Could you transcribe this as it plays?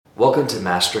Welcome to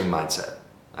Mastering Mindset.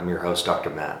 I'm your host, Dr.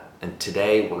 Matt, and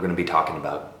today we're going to be talking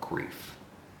about grief.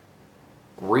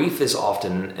 Grief is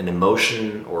often an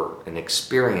emotion or an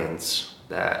experience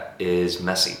that is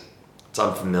messy. It's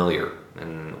unfamiliar,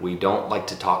 and we don't like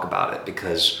to talk about it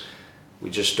because we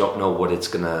just don't know what it's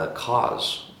going to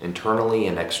cause internally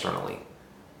and externally.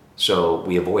 So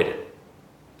we avoid it.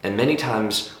 And many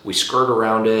times we skirt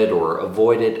around it or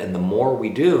avoid it, and the more we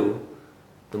do,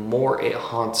 the more it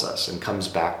haunts us and comes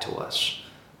back to us.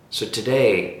 So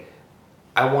today,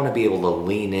 I want to be able to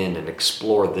lean in and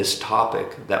explore this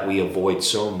topic that we avoid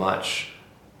so much,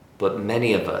 but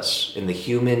many of us in the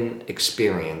human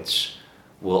experience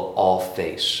will all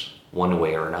face one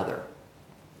way or another.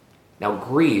 Now,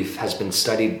 grief has been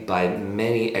studied by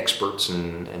many experts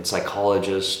and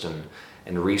psychologists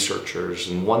and researchers,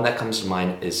 and one that comes to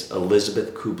mind is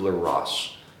Elisabeth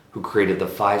Kübler-Ross, who created the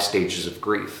 5 stages of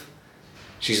grief.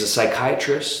 She's a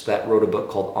psychiatrist that wrote a book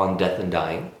called On Death and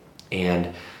Dying,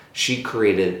 and she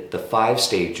created the 5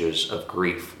 stages of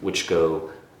grief, which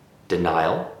go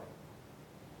denial,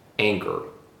 anger,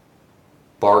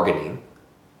 bargaining,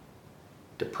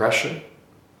 depression,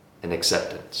 and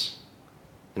acceptance.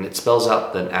 And it spells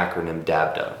out the acronym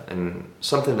DABDA, and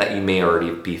something that you may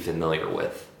already be familiar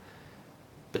with.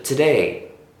 But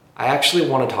today, I actually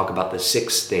want to talk about the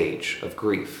 6th stage of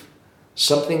grief,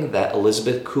 something that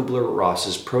Elisabeth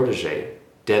Kübler-Ross's protege,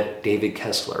 David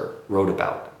Kessler, wrote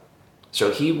about.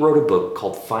 So he wrote a book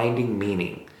called Finding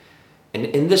Meaning, and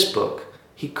in this book,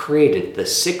 he created the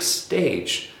 6th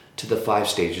stage to the 5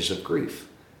 stages of grief.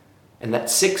 And that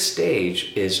 6th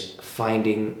stage is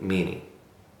finding meaning,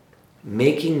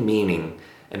 making meaning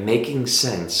and making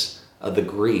sense of the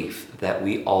grief that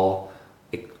we all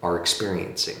are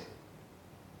experiencing.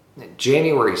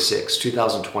 January 6,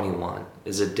 2021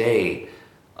 is a day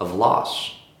of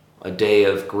loss, a day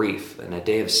of grief, and a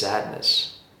day of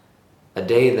sadness, a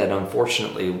day that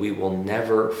unfortunately we will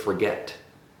never forget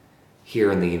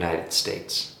here in the United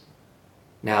States.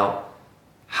 Now,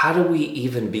 how do we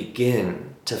even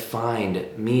begin to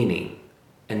find meaning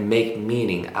and make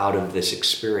meaning out of this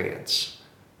experience?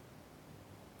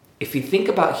 If you think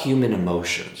about human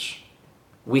emotions,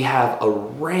 we have a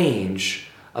range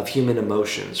of human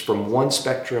emotions from one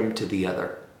spectrum to the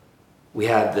other. We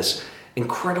have this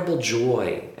incredible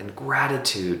joy and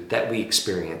gratitude that we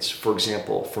experience, for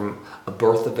example, from a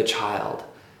birth of a child,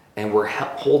 and we're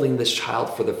holding this child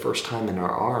for the first time in our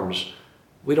arms.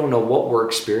 We don't know what we're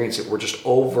experiencing. We're just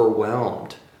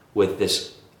overwhelmed with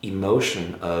this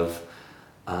emotion of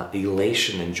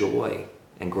elation and joy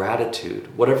and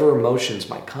gratitude, whatever emotions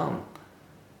might come.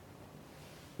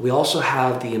 We also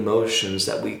have the emotions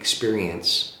that we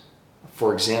experience,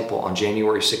 for example, on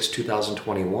January 6,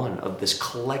 2021, of this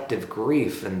collective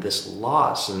grief and this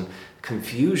loss and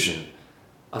confusion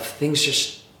of things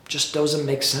just doesn't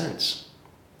make sense.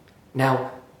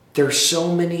 Now, there's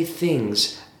so many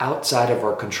things outside of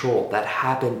our control that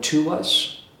happen to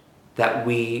us, that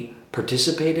we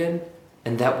participate in,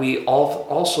 and that we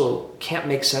also can't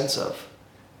make sense of.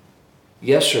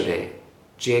 Yesterday,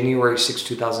 January 6,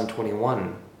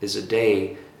 2021, is a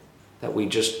day that we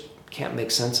just can't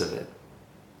make sense of it.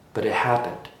 But it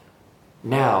happened.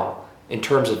 Now, in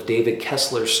terms of David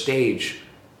Kessler's stage,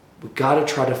 we've got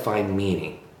to try to find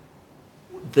meaning.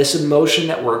 This emotion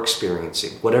that we're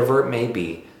experiencing, whatever it may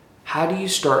be, how do you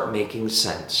start making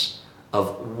sense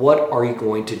of what are you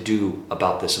going to do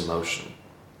about this emotion?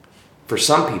 For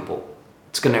some people,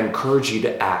 it's going to encourage you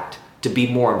to act, to be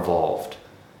more involved,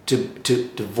 to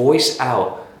voice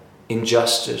out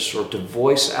injustice or to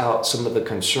voice out some of the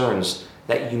concerns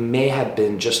that you may have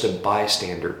been just a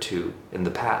bystander to in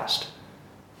the past.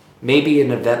 Maybe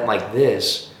an event like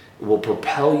this will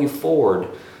propel you forward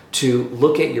to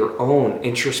look at your own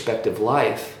introspective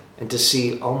life and to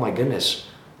see, oh my goodness,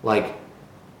 like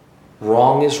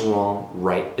wrong is wrong,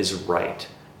 right is right.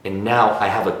 And now I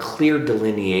have a clear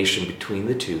delineation between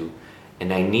the two,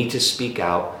 and I need to speak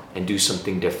out and do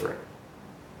something different.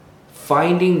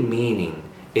 Finding meaning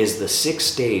is the 6th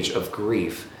stage of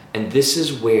grief, and this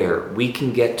is where we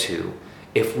can get to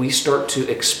if we start to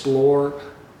explore,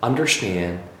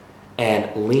 understand,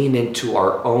 and lean into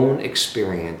our own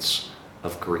experience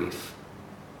of grief.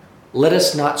 Let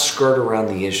us not skirt around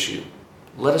the issue.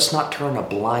 Let us not turn a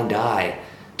blind eye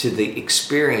to the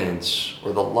experience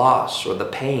or the loss or the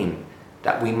pain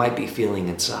that we might be feeling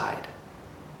inside.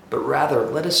 But rather,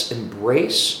 let us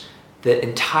embrace the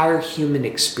entire human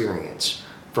experience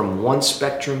from one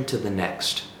spectrum to the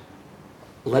next.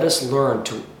 Let us learn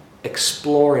to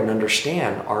explore and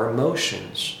understand our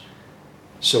emotions.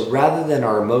 So rather than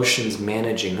our emotions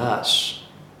managing us,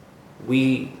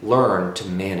 we learn to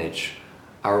manage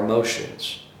our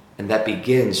emotions. And that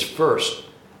begins first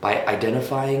by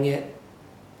identifying it,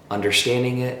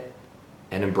 understanding it,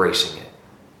 and embracing it.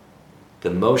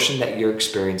 The emotion that you're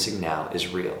experiencing now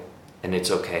is real, and it's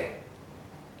okay.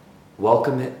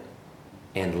 Welcome it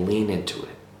and lean into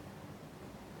it.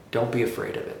 Don't be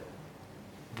afraid of it.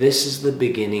 This is the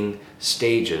beginning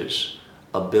stages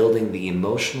of building the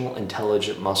emotional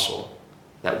intelligent muscle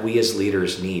that we as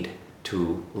leaders need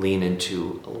to lean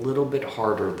into a little bit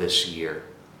harder this year.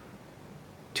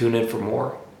 Tune in for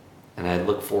more, and I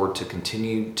look forward to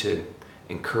continue to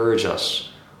encourage us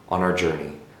on our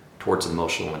journey towards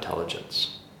emotional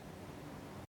intelligence.